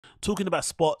talking about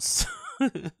spots,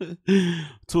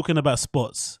 talking about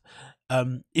spots.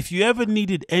 If you ever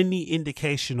needed any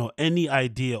indication or any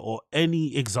idea or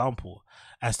any example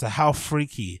as to how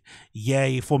freaky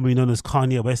Ye, formerly known as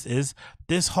Kanye West, is,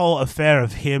 this whole affair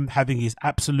of him having his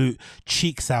absolute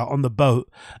cheeks out on the boat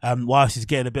whilst he's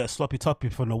getting a bit of sloppy toppy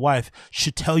from the wife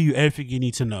should tell you everything you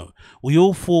need to know. We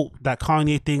all thought that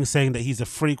Kanye thing saying that he's a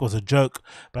freak was a joke,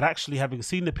 but actually having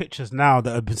seen the pictures now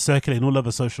that have been circulating all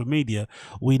over social media,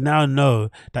 we now know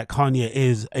that Kanye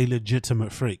is a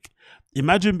legitimate freak.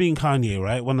 Imagine being Kanye,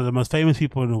 right? One of the most famous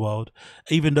people in the world,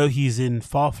 even though he's in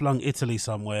far-flung Italy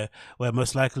somewhere where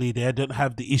most likely they don't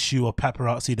have the issue of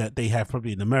paparazzi that they have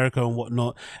probably in America and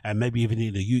whatnot, and maybe even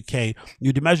in the UK.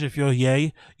 You'd imagine if you're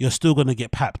Ye, you're still going to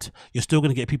get papped. You're still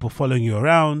going to get people following you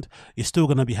around. It's still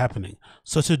going to be happening.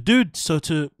 So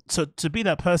to be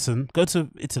that person, go to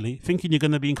Italy thinking you're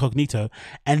going to be incognito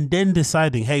and then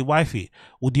deciding, hey, wifey,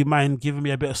 would you mind giving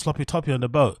me a bit of sloppy toppy on the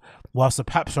boat whilst the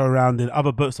paps are around and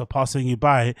other boats are passing you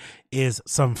by, is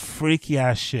some freaky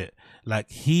ass shit. Like,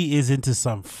 he is into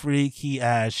some freaky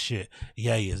ass shit.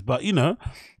 Yeah, he is. But, you know,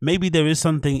 maybe there is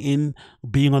something in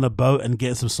being on a boat and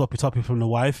getting some sloppy toppy from the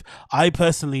wife. I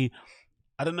personally,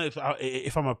 I don't know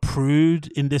if I'm a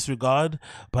prude in this regard,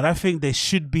 but I think there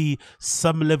should be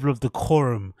some level of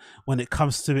decorum when it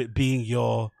comes to it being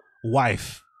your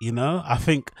wife. You know, I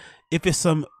think if it's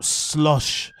some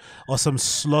slosh or some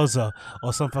slozzer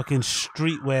or some fucking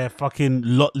streetwear fucking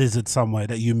lot lizard somewhere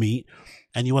that you meet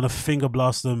and you want to finger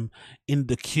blast them in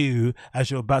the queue as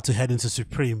you're about to head into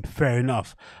Supreme, fair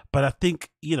enough. But I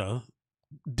think, you know,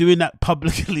 doing that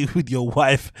publicly with your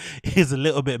wife is a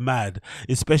little bit mad,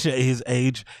 especially at his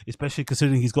age, especially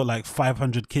considering he's got like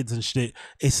 500 kids and shit.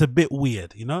 It's a bit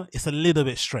weird, you know, it's a little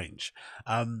bit strange.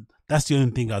 That's the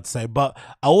only thing I'd say. But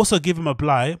I'll also give him a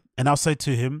bly and I'll say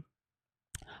to him,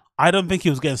 I don't think he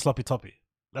was getting sloppy toppy.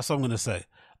 That's what I'm going to say.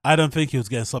 I don't think he was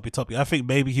getting sloppy toppy. I think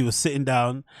maybe he was sitting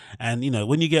down and, you know,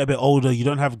 when you get a bit older, you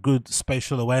don't have good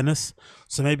spatial awareness.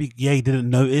 So maybe, yeah, he didn't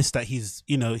notice that he's,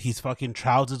 you know, his fucking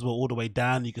trousers were all the way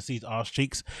down. You can see his arse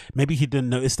cheeks. Maybe he didn't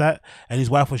notice that. And his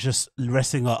wife was just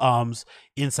resting her arms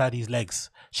inside his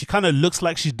legs. She kind of looks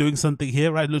like she's doing something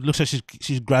here, right? Looks like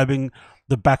she's grabbing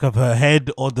the back of her head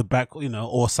or the back, you know,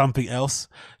 or something else.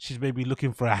 She's maybe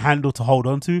looking for a handle to hold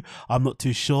on to. I'm not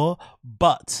too sure.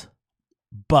 But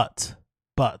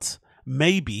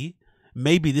maybe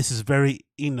this is very,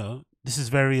 you know, this is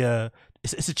very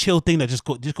it's a chill thing that just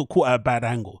got caught at a bad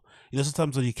angle. You know,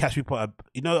 sometimes when you catch people at,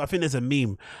 you know, I think there's a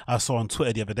meme I saw on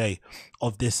Twitter the other day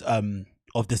of this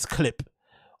clip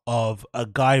of a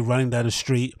guy running down the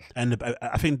street, and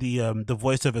I think the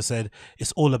voiceover said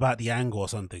it's all about the angle or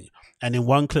something. And in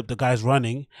one clip, the guy's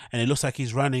running, and it looks like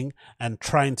he's running and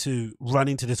trying to run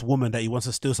into this woman that he wants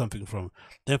to steal something from.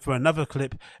 Then for another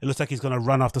clip, it looks like he's going to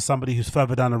run after somebody who's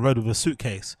further down the road with a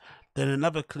suitcase. Then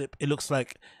another clip, it looks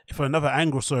like, for another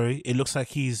angle, sorry, it looks like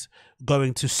he's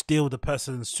going to steal the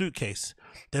person's suitcase.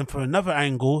 Then for another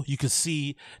angle, you can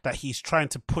see that he's trying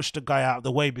to push the guy out of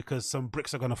the way because some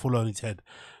bricks are going to fall on his head.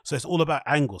 So it's all about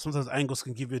angles. Sometimes angles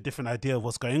can give you a different idea of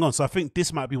what's going on. So I think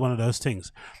this might be one of those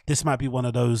things. This might be one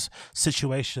of those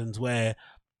situations where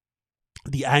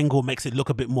the angle makes it look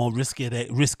a bit more risque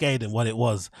than what it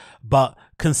was. But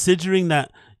considering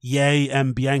that Ye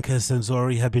and Bianca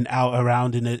Censori have been out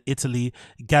around in Italy,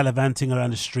 gallivanting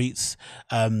around the streets,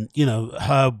 you know,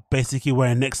 her basically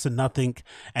wearing next to nothing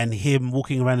and him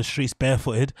walking around the streets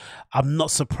barefooted, I'm not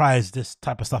surprised this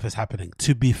type of stuff is happening,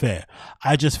 to be fair.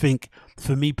 I just think,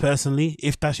 for me personally,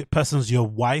 if that person's your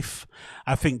wife,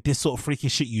 I think this sort of freaky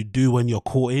shit you do when you're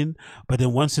caught in. But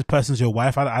then once this person's your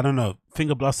wife, I don't know,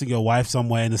 finger blasting your wife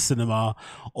somewhere in the cinema,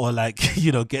 or like,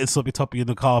 you know, getting sloppy toppy in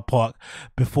the car park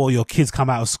before your kids come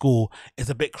out of school, is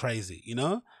a bit crazy, you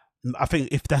know? I think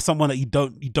if that's someone that you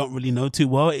don't really know too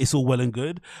well, it's all well and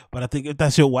good. But I think if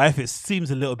that's your wife, it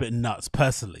seems a little bit nuts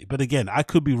personally. But again, I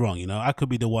could be wrong, you know, I could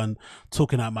be the one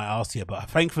talking out my ass here. But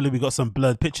thankfully, we got some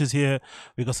blurred pictures here.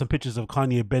 We got some pictures of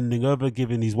Kanye bending over,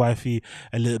 giving his wifey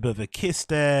a little bit of a kiss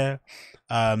there.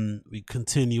 We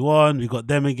continue on. We got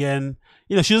them again.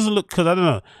 You know, she doesn't look, because I don't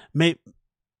know,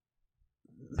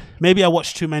 maybe I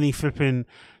watched too many flipping,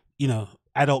 you know,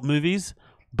 adult movies,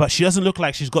 but she doesn't look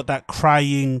like she's got that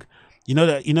crying, you know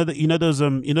those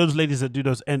ladies that do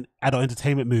those adult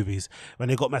entertainment movies when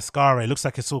they got mascara, it looks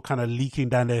like it's all kind of leaking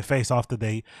down their face after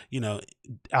they, you know,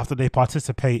 after they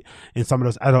participate in some of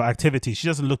those adult activities. She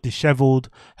doesn't look disheveled.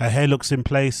 Her hair looks in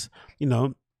place, you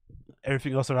know,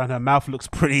 everything else around her mouth looks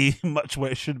pretty much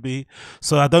where it should be.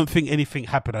 So I don't think anything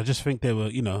happened. I just think they were,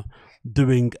 you know,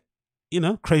 doing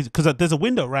crazy, because there's a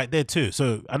window right there too.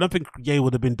 So I don't think Ye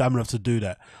would have been dumb enough to do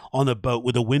that on a boat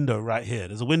with a window right here.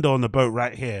 There's a window on the boat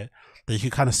right here that you can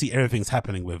kind of see everything's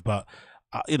happening with. But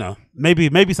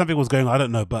maybe something was going on. I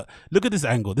don't know. But look at this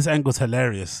angle. This angle's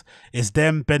hilarious. It's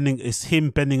him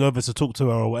bending over to talk to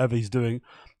her or whatever he's doing,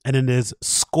 and then there's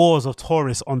scores of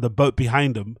tourists on the boat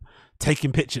behind him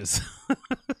taking pictures.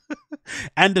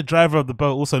 And the driver of the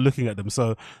boat also looking at them.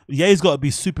 So Ye's got to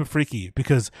be super freaky,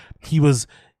 because he was,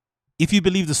 if you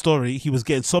believe the story, he was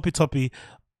getting soppy toppy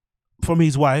from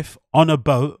his wife on a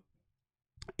boat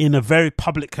in a very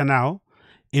public canal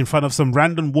in front of some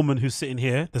random woman who's sitting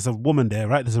here. There's a woman there,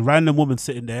 right? There's a random woman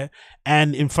sitting there,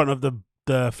 and in front of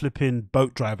the flipping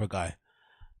boat driver guy.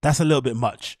 That's a little bit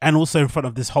much. And also in front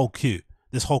of this whole queue,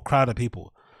 this whole crowd of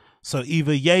people. So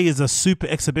either Ye is a super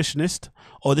exhibitionist,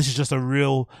 or this is just a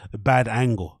real bad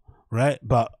angle, right?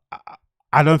 But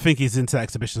I don't think he's into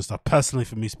exhibition stuff, personally,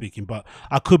 for me speaking, but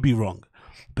I could be wrong.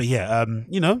 But yeah,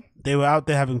 they were out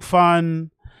there having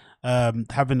fun,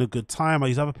 having a good time. Are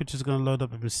these other pictures going to load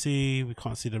up? Let me see. We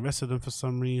can't see the rest of them for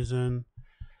some reason.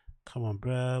 Come on,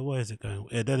 bro. Where is it going?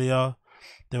 Yeah, there they are.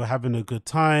 They were having a good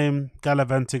time,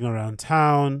 gallivanting around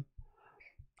town.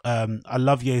 I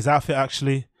love Ye's outfit,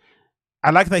 actually. I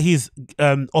like that he's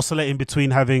oscillating between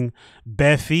having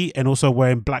bare feet and also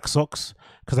wearing black socks,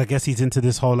 because I guess he's into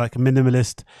this whole like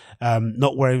minimalist,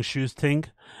 not wearing shoes thing.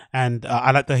 And I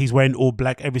like that he's wearing all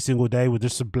black every single day with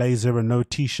just a blazer and no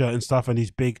t-shirt and stuff, and these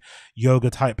big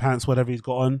yoga type pants, whatever he's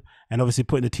got on, and obviously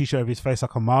putting the t-shirt over his face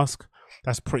like a mask.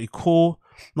 That's pretty cool.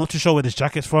 Not too sure where this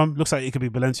jacket's from. Looks like it could be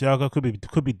Balenciaga,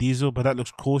 could be Diesel, but that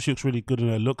looks cool. She looks really good in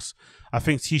her looks. I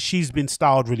think she's been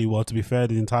styled really well, to be fair,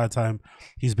 the entire time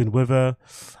he's been with her.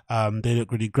 They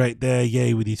look really great there.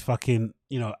 Yay, with his fucking,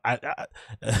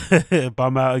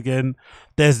 bum out again.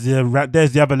 There's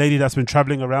the other lady that's been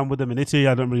traveling around with them in Italy.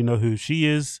 I don't really know who she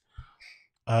is.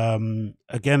 Again,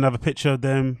 another picture of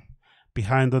them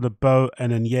behind on the boat,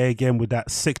 and then Ye again with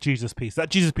that sick Jesus piece. That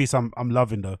Jesus piece I'm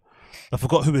loving though. I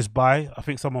forgot who it's by. I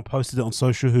think someone posted it on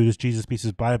social who this Jesus piece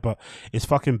is by, but it's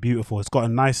fucking beautiful. It's got a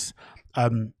nice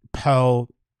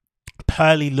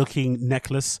pearly looking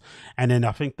necklace, and then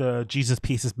I think the Jesus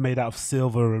piece is made out of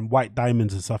silver and white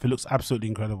diamonds and stuff. It looks absolutely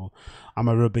incredible. I'm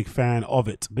a real big fan of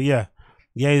it. But yeah,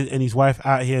 and his wife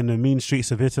out here in the mean streets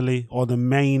of Italy, or the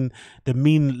mean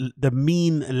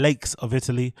lakes of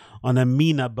Italy, on a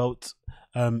Mina boat,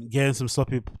 getting some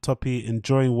toppy,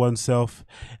 enjoying oneself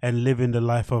and living the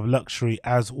life of luxury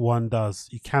as one does.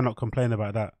 You cannot complain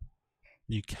about that.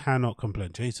 You cannot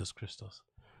complain. Jesus Christos.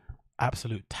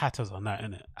 Absolute tatters on that,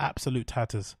 innit? Absolute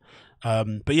tatters.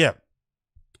 But yeah.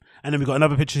 And then we got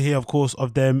another picture here, of course,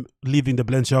 of them leaving the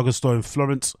Balenciaga store in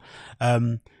Florence.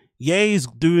 Ye's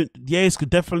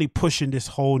definitely pushing this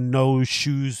whole no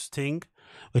shoes thing,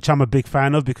 which I'm a big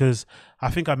fan of, because I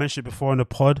think I mentioned it before in the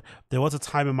pod. There was a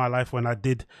time in my life when I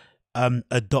did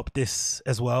adopt this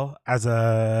as well as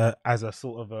a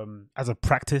sort of as a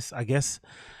practice, I guess,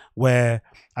 where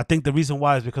I think the reason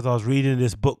why is because I was reading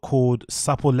this book called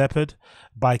Supple Leopard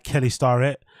by Kelly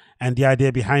Starrett. And the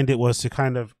idea behind it was to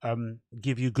kind of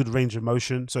give you good range of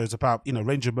motion. So it's about,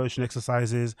 range of motion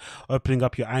exercises, opening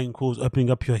up your ankles,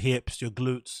 opening up your hips, your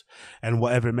glutes, and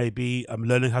whatever it may be,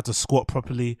 learning how to squat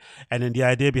properly. And then the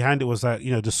idea behind it was that,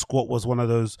 the squat was one of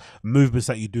those movements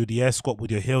that you do, the air squat with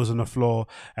your heels on the floor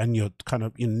and your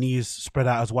knees spread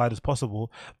out as wide as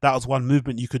possible. That was one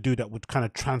movement you could do that would kind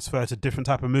of transfer to different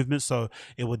type of movements. So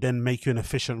it would then make you an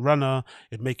efficient runner.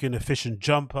 It'd make you an efficient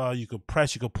jumper. You could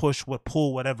press, you could push,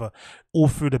 pull, whatever, all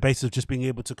through the basis of just being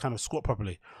able to kind of squat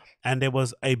properly. And there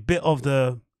was a bit of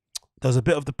the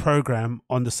program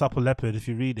on the Supple Leopard, if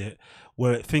you read it,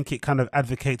 where I think it kind of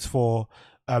advocates for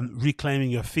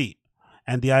reclaiming your feet.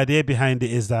 And the idea behind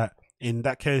it is that in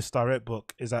that Kelly Starrett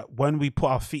book is that when we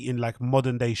put our feet in like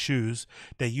modern day shoes,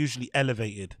 they're usually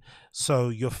elevated. So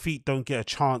your feet don't get a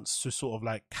chance to sort of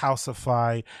like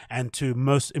calcify and to,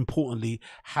 most importantly,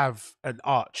 have an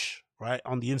arch, right,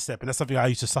 on the instep. And that's something I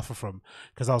used to suffer from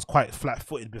because I was quite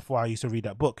flat-footed before I used to read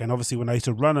that book. And obviously when I used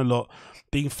to run a lot,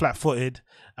 being flat-footed,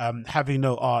 having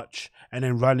no arch, and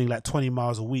then running like 20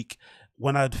 miles a week,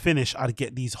 when I'd finish, I'd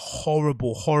get these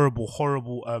horrible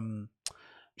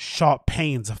sharp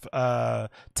pains of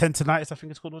tendonitis, I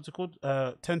think it's called. What's it called?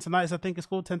 Tendonitis, I think it's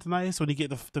called. Tendonitis, when you get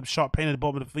the sharp pain at the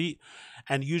bottom of the feet.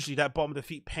 And usually that bottom of the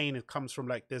feet pain, it comes from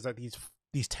like, there's like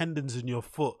these tendons in your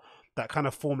foot that kind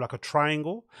of form like a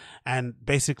triangle. And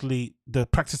basically the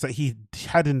practice that he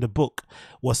had in the book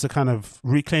was to kind of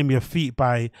reclaim your feet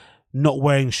by not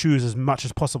wearing shoes as much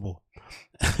as possible.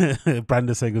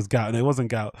 Brandon saying it was gout, and it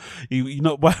wasn't gout. You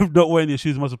not wearing your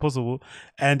shoes as much as possible.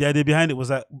 And the idea behind it was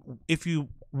that if you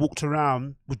walked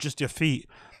around with just your feet,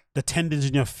 the tendons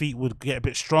in your feet would get a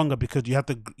bit stronger because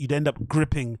you'd end up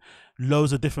gripping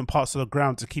loads of different parts of the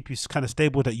ground to keep you kind of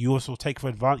stable, that you also take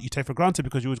for granted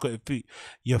because you always got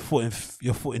your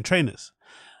foot in trainers.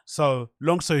 So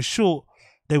long story short,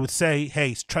 they would say,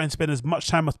 hey, try and spend as much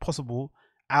time as possible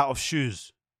out of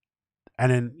shoes,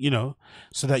 and then, you know,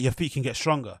 so that your feet can get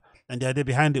stronger. And the idea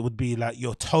behind it would be like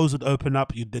your toes would open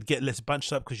up, they'd get less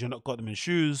bunched up because you're not got them in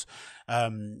shoes.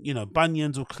 You know,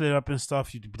 bunions will clear up and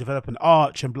stuff. You develop an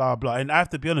arch and blah blah. And I have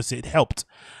to be honest, it helped.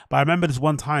 But I remember this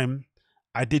one time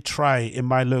I did try in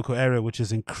my local area, which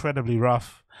is incredibly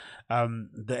rough.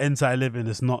 The ends I live in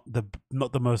is not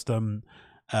the most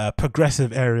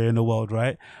progressive area in the world,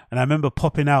 right? And I remember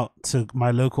popping out to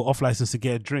my local off license to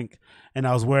get a drink, and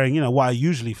I was wearing, you know, what I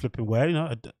usually flipping wear, you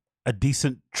know, a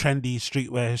decent trendy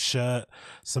streetwear shirt,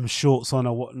 some shorts on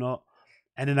or whatnot,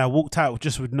 and then I walked out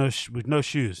just with no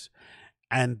shoes.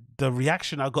 And the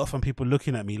reaction I got from people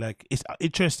looking at me, like, it's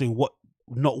interesting what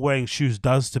not wearing shoes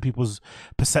does to people's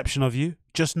perception of you.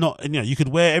 Just not, you know, you could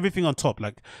wear everything on top.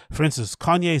 Like, for instance,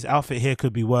 Kanye's outfit here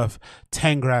could be worth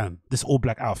 10 grand. This all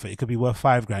black outfit, it could be worth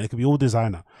 5 grand. It could be all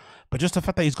designer. But just the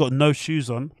fact that he's got no shoes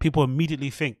on, people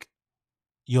immediately think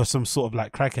you're some sort of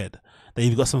like crackhead, that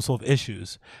you've got some sort of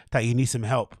issues, that you need some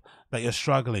help, that you're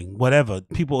struggling, whatever.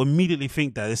 People immediately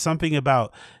think that. There's something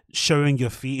about showing your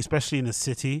feet, especially in the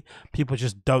city. People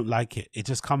just don't like it. It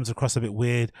just comes across a bit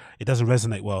weird. It doesn't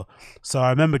resonate well. So I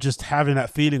remember just having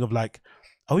that feeling of like,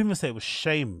 I wouldn't even say it was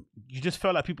shame. You just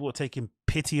felt like people were taking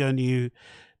pity on you.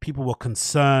 People were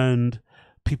concerned.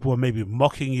 People were maybe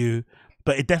mocking you.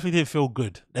 But it definitely didn't feel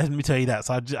good. Let me tell you that.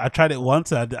 So I tried it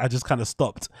once, and I just kind of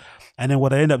stopped. And then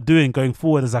what I ended up doing going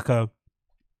forward as like a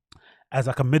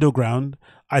middle ground,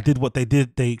 I did what they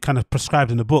kind of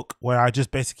prescribed in the book, where I just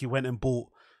basically went and bought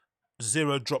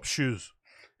 0 drop shoes.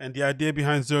 And the idea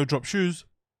behind 0 drop shoes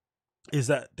is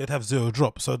that they'd have 0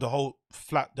 drop. So the whole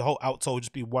outsole would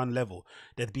just be one level.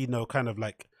 There'd be no kind of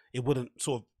like, it wouldn't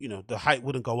sort of, you know, the height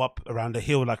wouldn't go up around the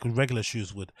heel like regular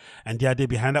shoes would. And the idea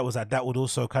behind that was that would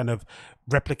also kind of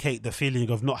replicate the feeling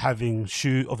of not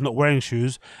wearing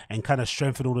shoes, and kind of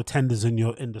strengthen all the tendons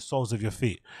in the soles of your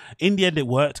feet. In the end, it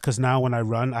worked, because now when I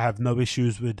run, I have no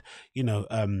issues with, you know,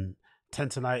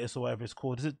 tendonitis or whatever it's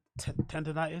called. Is it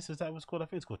tendonitis? Is that what it's called? I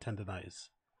think it's called tendonitis.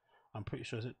 I'm pretty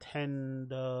sure. Is it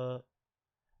tendonitis?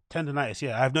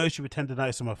 Yeah, I have no issue with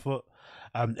tendonitis on my foot.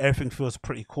 Everything feels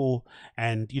pretty cool,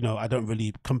 and, you know, I don't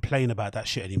really complain about that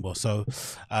shit anymore. So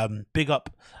big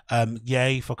up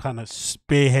Ye for kind of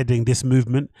spearheading this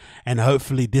movement, and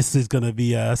hopefully this is going to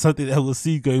be something that we'll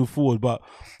see going forward. But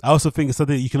I also think it's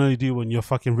something that you can only do when you're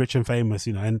fucking rich and famous,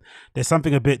 you know. And there's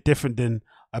something a bit different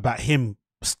about him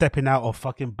stepping out of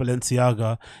fucking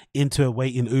Balenciaga into a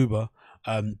waiting Uber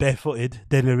barefooted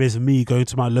than there is me going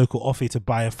to my local offie to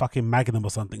buy a fucking Magnum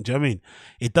or something. Do you know what I mean?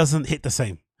 It doesn't hit the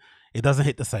same. It doesn't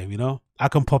hit the same, you know? I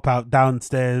can pop out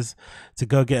downstairs to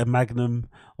go get a Magnum,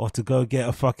 or to go get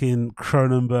a fucking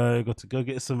Kronenberg, or to go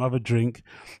get some other drink,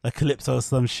 a Calypso or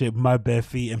some shit, with my bare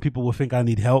feet, and people will think I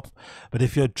need help. But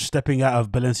if you're stepping out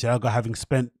of Balenciaga having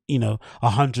spent, you know,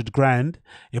 100 grand,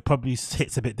 it probably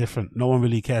hits a bit different. No one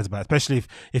really cares about it, especially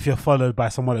if you're followed by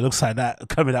someone that looks like that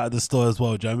coming out of the store as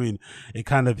well. Do you know what I mean? It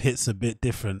kind of hits a bit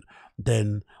different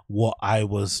than what I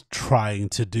was trying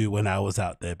to do when I was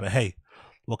out there. But hey,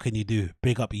 what can you do?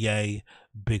 Big up Ye,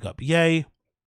 big up Ye.